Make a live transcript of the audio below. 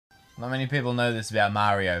Not many people know this about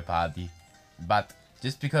Mario Party, but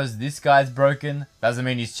just because this guy's broken doesn't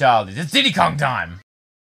mean he's childish. It's Diddy Kong time!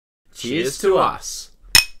 Cheers to us.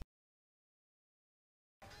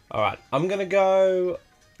 Alright, I'm gonna go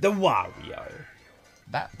the Wario.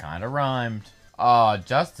 That kind of rhymed. Oh,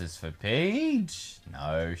 justice for Peach?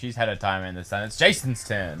 No, she's had her time in the sun. It's Jason's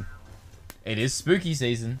turn. It is spooky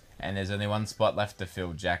season, and there's only one spot left to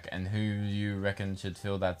fill, Jack. And who you reckon should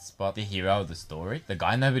fill that spot? The hero of the story? The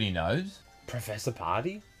guy nobody knows? Professor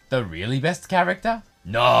Party? The really best character?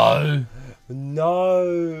 No!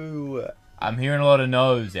 No! I'm hearing a lot of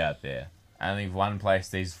no's out there. Only one place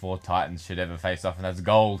these four titans should ever face off, and that's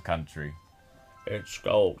Gold Country. It's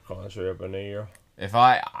Gold Country up in here. If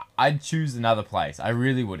I'd choose another place. I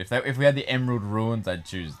really would. If we had the Emerald Ruins, I'd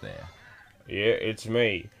choose there. Yeah, it's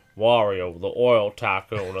me, Wario, the oil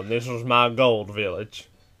tycoon, and this is my gold village.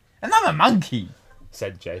 And I'm a monkey!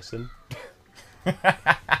 Said Jason.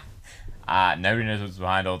 Nobody knows what's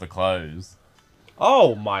behind all the clothes.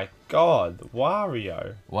 Oh my god,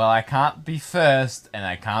 Wario. Well, I can't be first, and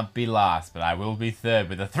I can't be last, but I will be third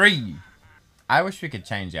with a 3! I wish we could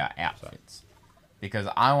change our outfits. Because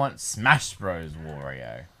I want Smash Bros.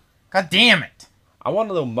 Wario. God damn it! I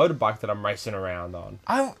want a little motorbike that I'm racing around on.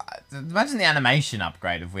 Imagine the animation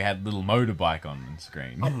upgrade if we had a little motorbike on the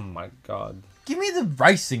screen. Oh my god. Give me the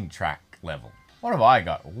racing track level. What have I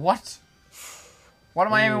got? What? What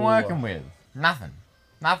am I even working with? Nothing.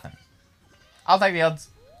 Nothing. I'll take the odds.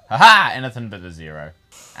 Haha! Anything but a 0.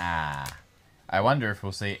 I wonder if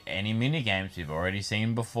we'll see any minigames we've already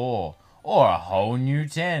seen before. Or a whole new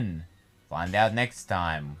 10. Find out next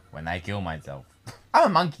time when I kill myself. I'm a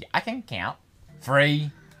monkey. I can count. 3,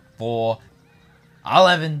 4,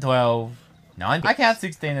 11, 12, 9. I count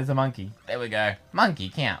 16 as a monkey. There we go. Monkey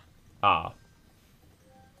count. I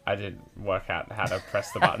didn't work out how to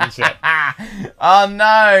press the buttons yet. Oh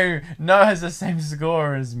no! No has the same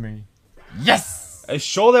score as me. Yes! Are you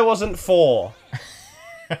sure there wasn't 4?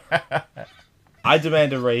 I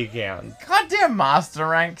demand a recount. Goddamn master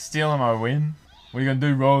rank stealing my win. What are you gonna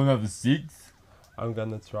do, roll another 6? I'm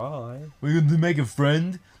gonna try. What are you gonna do, make a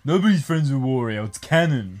friend? Nobody's friends with Wario, it's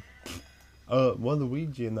canon.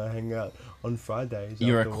 Waluigi and I hang out on Fridays.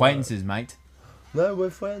 You're acquaintances, mate. No, we're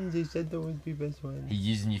friends. He said that we'd be best friends. He's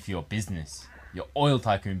using you for your business. Your oil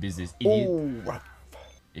tycoon business, idiot. Oh.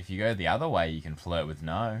 If you go the other way, you can flirt with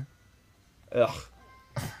No. Ugh.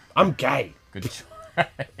 I'm gay. Good choice.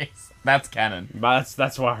 That's canon. That's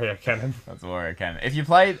Wario canon. That's Wario canon. If you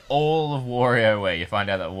played all of WarioWare, you find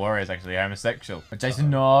out that Wario is actually homosexual. But Jason,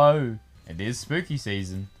 no. It is spooky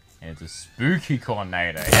season. And it's a spooky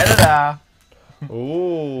coordinator. Editor!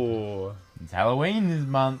 Ooh. It's Halloween this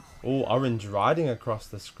month. Ooh, orange riding across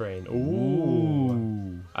the screen.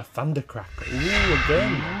 Ooh. A thundercracker. Ooh,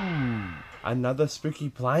 again. Ooh. Another spooky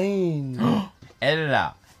plane.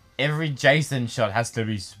 Editor. Every Jason shot has to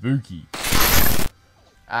be spooky.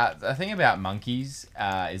 The thing about monkeys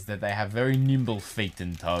is that they have very nimble feet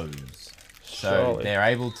and toes. So they're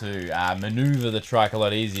able to maneuver the trike a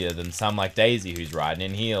lot easier than some like Daisy, who's riding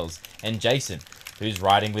in heels, and Jason, who's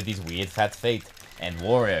riding with his weird fat feet, and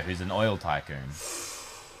Wario, who's an oil tycoon.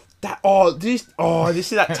 Did you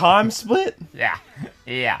see that time split? Yeah.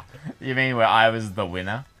 You mean where I was the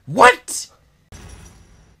winner? What?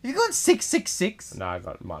 You got 666? No, I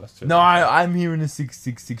got -2. No, I'm hearing a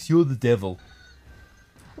 666. You're the devil.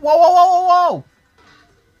 Whoa.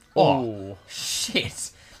 Oh,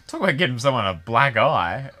 shit. Talk about getting someone a black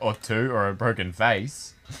eye, or 2, or a broken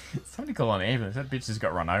face. Somebody call an ambulance. That bitch just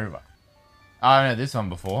got run over. Oh, I know this one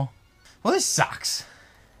before. Well, this sucks.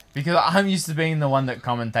 Because I'm used to being the one that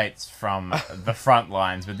commentates from the front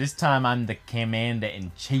lines, but this time I'm the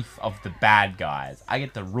commander-in-chief of the bad guys. I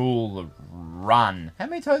get to rule the run. How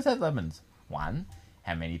many toads had lemons? 1.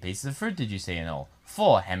 How many pieces of fruit did you see in all?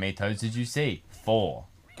 4. How many toads did you see? 4.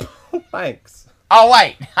 Thanks. Oh,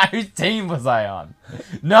 wait. Whose team was I on?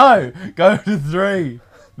 No. Go to 3.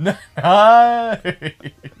 No.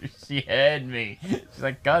 She heard me. She's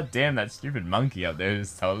like, God damn, that stupid monkey up there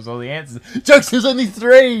just told us all the answers. Jokes, there's only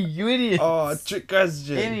 3. You idiot. Oh, trick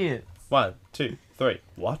question. Idiot. 1, 2, 3.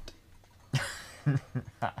 What?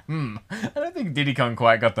 I don't think Diddy Kong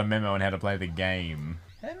quite got the memo on how to play the game.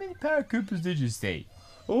 How many Paracoopers did you see?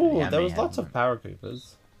 Ooh, there was lots of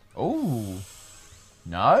Paracoopers. Ooh.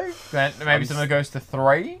 No? Maybe someone goes to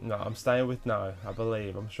 3? No, I'm staying with no. I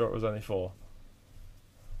believe. I'm sure it was only 4.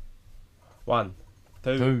 1,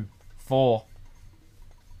 2, 4,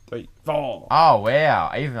 3, 4. Oh,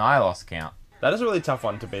 wow. Even I lost count. That is a really tough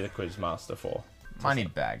one to be the quiz master for.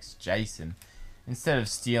 Moneybags, Jason. Instead of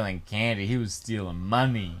stealing candy, he was stealing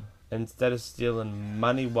money. Instead of stealing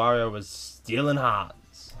money, Wario was stealing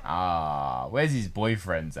hearts. Ah, where's his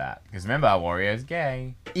boyfriends at? Because remember, Wario's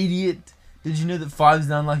gay. Idiot. Did you know that 5's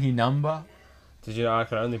an unlucky number? Did you know I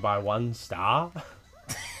can only buy 1 star?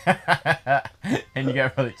 And you go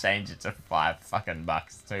probably change it to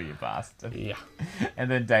 $5 too, you bastard. Yeah. And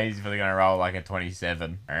then Daisy's probably going to roll like a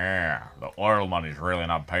 27. The oil money's really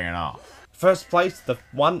not paying off. First place, the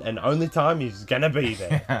one and only time he's gonna be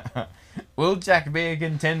there. Will Jack be a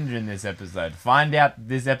contender in this episode? Find out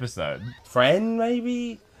this episode. Friend,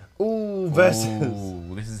 maybe? Ooh, versus...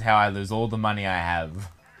 Ooh, this is how I lose all the money I have.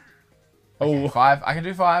 Okay, Oh, 5. I can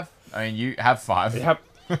do 5. I mean, you have 5. yep.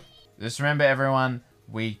 Just remember, everyone,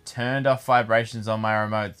 we turned off vibrations on my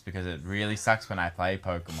remotes because it really sucks when I play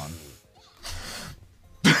Pokemon.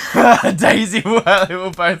 Daisy,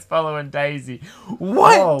 we're both following Daisy.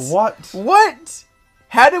 What? Oh, what? What?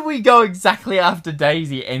 How did we go exactly after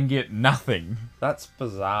Daisy and get nothing? That's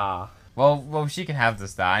bizarre. Well, she can have the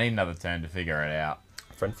star. I need another turn to figure it out.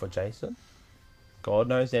 Friend for Jason? God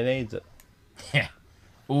knows he needs it. Yeah.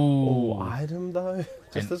 Ooh. Ooh, item though?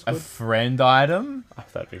 Just as A good. friend item? Oh,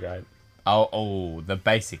 that'd be great. Oh, the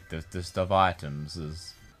basic, the stuff items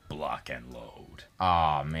is block and load.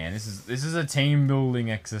 Oh man, this is a team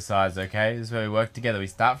building exercise, okay? This is where we work together. We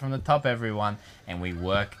start from the top, everyone, and we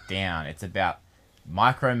work down. It's about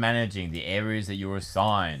micromanaging the areas that you're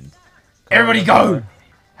assigned. Everybody go!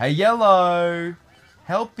 Hey, Yellow!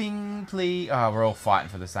 Helping, please. Oh, we're all fighting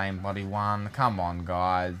for the same bloody one. Come on,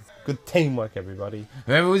 guys. Good teamwork, everybody.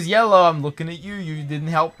 Whoever was Yellow, I'm looking at you. You didn't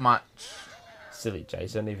help much. Silly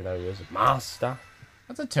Jason, even though he was a master.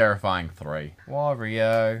 That's a terrifying 3.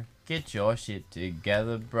 Wario, get your shit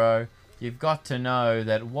together, bro. You've got to know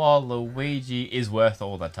that Waluigi is worth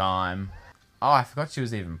all the time. Oh, I forgot she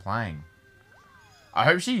was even playing. I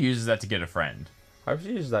hope she uses that to get a friend. I hope she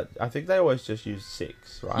uses that. I think they always just use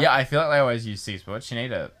 6, right? Yeah, I feel like they always use 6, but what she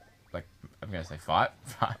need a, like, I'm going to say 5.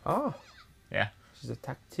 Oh, Yeah. she's a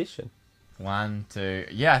tactician. 1, 2.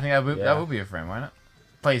 Yeah, I think that will be a friend, won't it?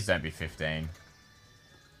 Please don't be 15.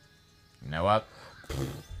 You know what?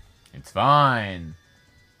 It's fine.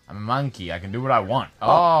 I'm a monkey. I can do what I want.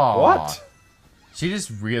 Oh. What? She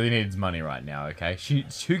just really needs money right now, okay?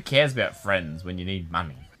 Who cares about friends when you need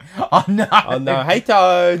money? Oh, no. Oh no, hey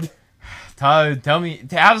Toad! Toad, tell me,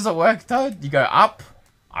 how does it work, Toad? You go up?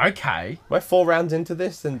 Okay. We're 4 rounds into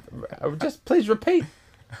this and just please repeat.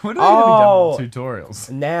 What are we doing tutorials?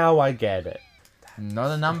 Now I get it.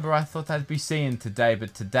 Not a number I thought I'd be seeing today,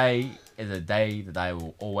 but today is a day that I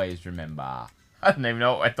will always remember. I don't even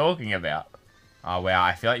know what we're talking about. Oh wow,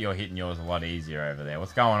 I feel like you're hitting yours a lot easier over there.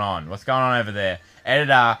 What's going on? What's going on over there?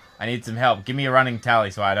 Editor, I need some help. Give me a running tally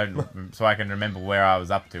so I can remember where I was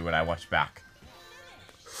up to when I watched back.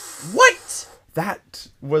 What? That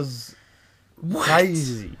was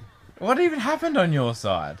crazy. What even happened on your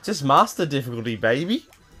side? Just master difficulty, baby.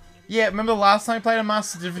 Yeah, remember the last time I played a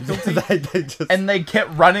master difficulty? they just... And they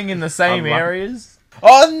kept running in the same areas?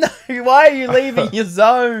 Oh no, why are you leaving your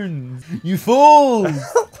zones? You fools!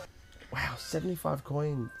 Wow, 75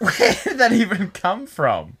 coins. Where did that even come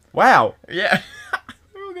from? Wow. Yeah.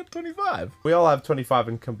 We all got 25. We all have 25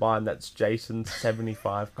 and combined that's Jason's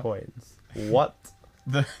 75 coins. What?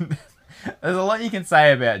 There's a lot you can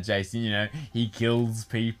say about Jason, you know, he kills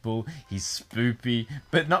people, he's spoopy,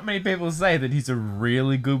 but not many people say that he's a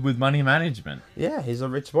really good with money management. Yeah, he's a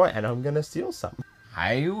rich boy and I'm gonna steal some.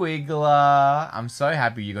 Hey Wiggler, I'm so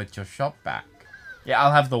happy you got your shop back. Yeah,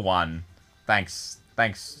 I'll have the 1. Thanks,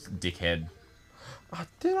 dickhead. I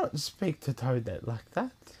do not speak to Toadette like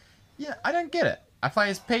that. Yeah, I don't get it. I play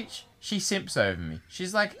as Peach, she simps over me.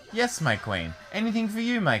 She's like, yes, my queen. Anything for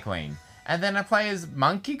you, my queen. And then I play as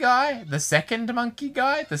Monkey Guy, the second Monkey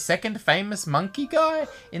Guy, the second famous Monkey Guy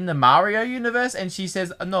in the Mario universe, and she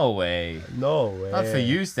says, no way. No way. Not for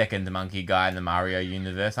you, second Monkey Guy in the Mario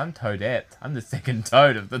universe. I'm Toadette. I'm the second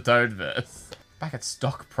Toad of the Toadverse. Back at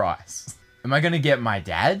stock price. Am I going to get my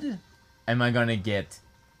dad? Am I going to get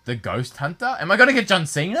the Ghost Hunter? Am I going to get John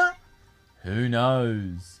Cena? Who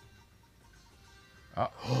knows?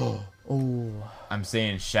 Oh. Ooh. I'm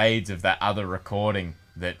seeing shades of that other recording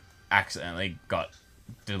that accidentally got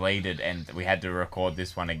deleted and we had to record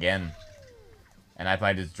this one again. And I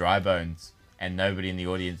played as Dry Bones and nobody in the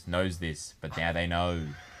audience knows this, but now they know.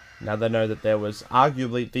 Now they know that there was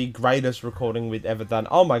arguably the greatest recording we'd ever done.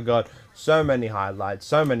 Oh my god, so many highlights,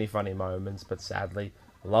 so many funny moments, but sadly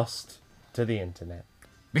lost to the internet.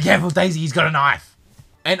 Be careful, Daisy, he's got a knife.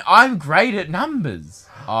 And I'm great at numbers.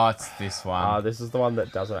 Oh, it's this one. This is the one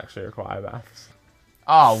that doesn't actually require maths.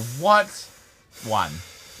 Oh, what? 1.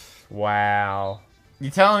 Wow.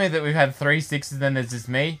 You're telling me that we've had 3 6s and then there's just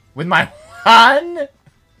me? With my 1?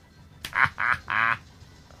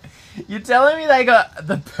 You're telling me they got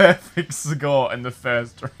the perfect score in the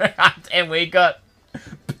first round, and we got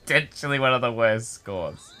potentially one of the worst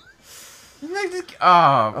scores.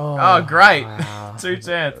 Oh, great! Wow. 2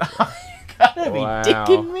 turns. You gotta be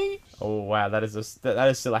dicking me. Oh wow, that is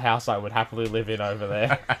still a house I would happily live in over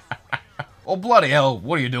there. Oh bloody hell!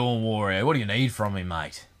 What are you doing, Warioware? What do you need from me,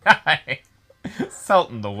 mate?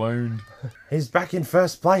 Salting the wound. He's back in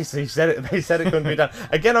first place. They said it couldn't be done.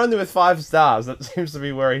 Again, only with 5 stars. That seems to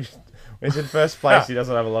be where he's in first place. He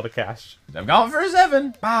doesn't have a lot of cash. I'm going for a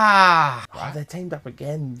 7. Ah! Oh, they're teamed up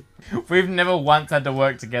again. We've never once had to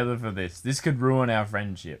work together for this. This could ruin our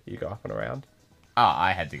friendship. You go up and around. Oh,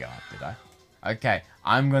 I had to go up, did I? Okay,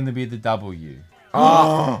 I'm going to be the W.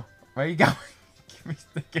 Oh! Where are you going?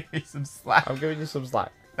 Give me some slack. I'm giving you some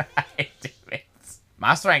slack. Damn it.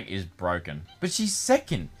 Master rank is broken, but she's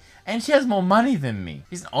second, and she has more money than me.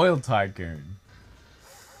 He's an oil tycoon.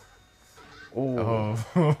 Ooh.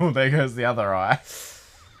 Oh, there goes the other eye.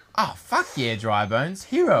 Oh, fuck yeah, Dry Bones.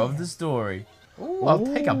 Hero of the story. Ooh, I'll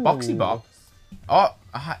take a boxy box. Oh,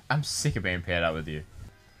 I'm sick of being paired up with you.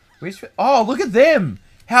 Oh, look at them.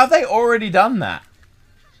 How have they already done that?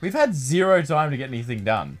 We've had 0 time to get anything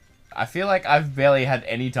done. I feel like I've barely had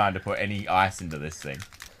any time to put any ice into this thing.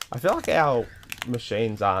 I feel like our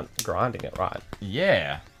machines aren't grinding it right.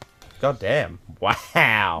 Yeah. God damn.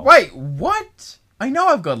 Wow. Wait, what? I know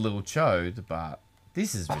I've got a little chode, but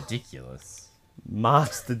this is ridiculous.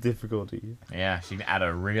 Master difficulty. Yeah, she can add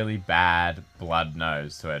a really bad blood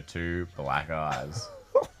nose to her 2 black eyes.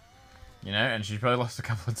 You know, and she probably lost a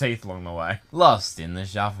couple of teeth along the way. Lost in the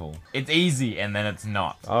shuffle. It's easy, and then it's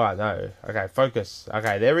not. Alright, no. Okay, focus.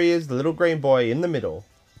 Okay, there he is, the little green boy in the middle.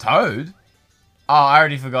 Toad? Oh, I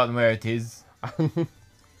already forgotten where it is.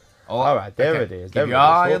 Alright, there it is. Keep your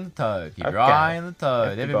eye on the toad. Keep your eye on the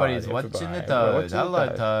toad. Everybody's watching the toad.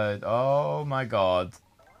 Hello, toad. Oh my god.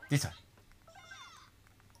 This one.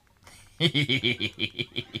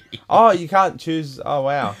 Oh, you can't choose. Oh,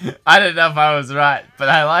 wow. I don't know if I was right, but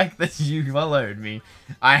I like that you followed me.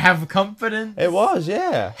 I have confidence. It was,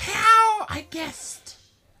 yeah. How? I guessed.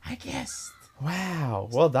 Wow,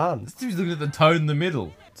 well done. This dude's looking at the toad in the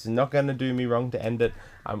middle. It's not going to do me wrong to end it.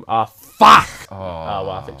 Fuck! Oh,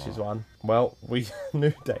 well, I think she's won. Well, we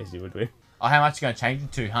knew Daisy would win. Oh, how much are you going to change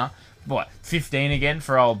it to, huh? What, 15 again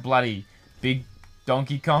for old bloody big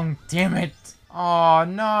Donkey Kong? Damn it. Oh,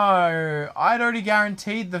 no. I'd already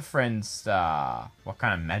guaranteed the friend star. What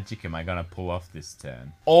kind of magic am I going to pull off this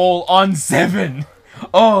turn? All on 7.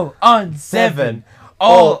 All on 7.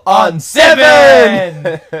 All on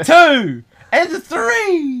 7. 2 and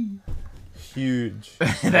 3. Huge.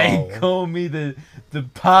 They call me the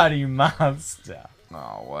party master.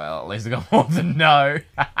 Oh, well, at least I got more than no.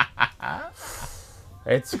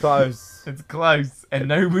 It's close. It's close. And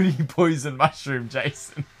nobody poisoned mushroom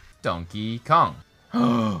Jason. Donkey Kong.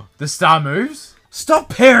 The star moves? Stop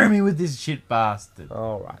pairing me with this shit bastard.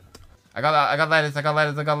 Alright. I got letters. I'm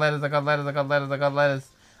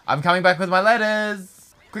coming back with my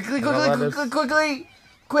letters. Quickly.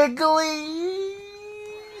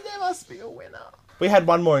 There must be a winner. We had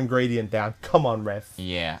one more ingredient down. Come on, ref.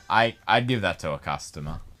 Yeah, I'd give that to a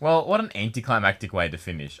customer. Well, what an anticlimactic way to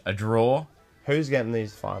finish. A draw. Who's getting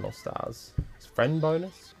these final stars? Is friend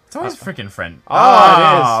bonus? It's always freaking friend.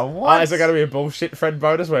 Oh, it is. What? Is it going to be a bullshit friend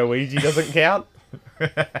bonus where Ouija doesn't count?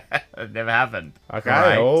 It never happened. Okay.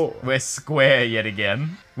 Right. Oh. We're square yet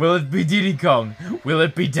again. Will it be Diddy Kong? Will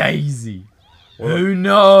it be Daisy? Who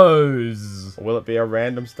knows? Will it be a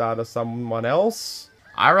random star to someone else?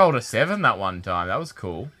 I rolled a 7 that one time. That was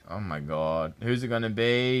cool. Oh my god. Who's it going to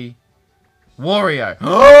be? Wario.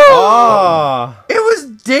 Oh! It was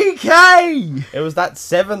DK! It was that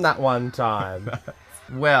 7 that one time.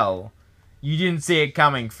 Well, you didn't see it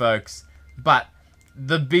coming, folks. But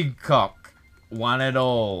the big cock won it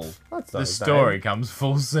all. That's not the his story name. comes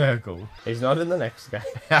full circle. He's not in the next game.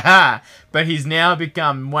 But he's now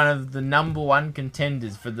become one of the #1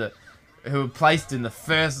 contenders for who were placed in the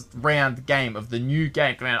first round game of the new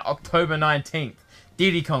game coming out October 19th.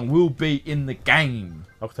 Diddy Kong will be in the game.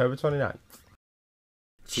 October 29th.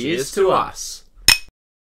 Cheers to us.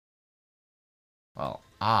 Well,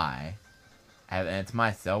 I have earned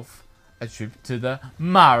myself a trip to the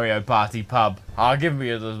Mario Party pub. I'll give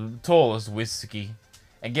me the tallest whiskey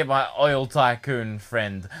and get my oil tycoon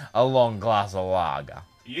friend a long glass of lager.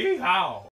 Yeehaw!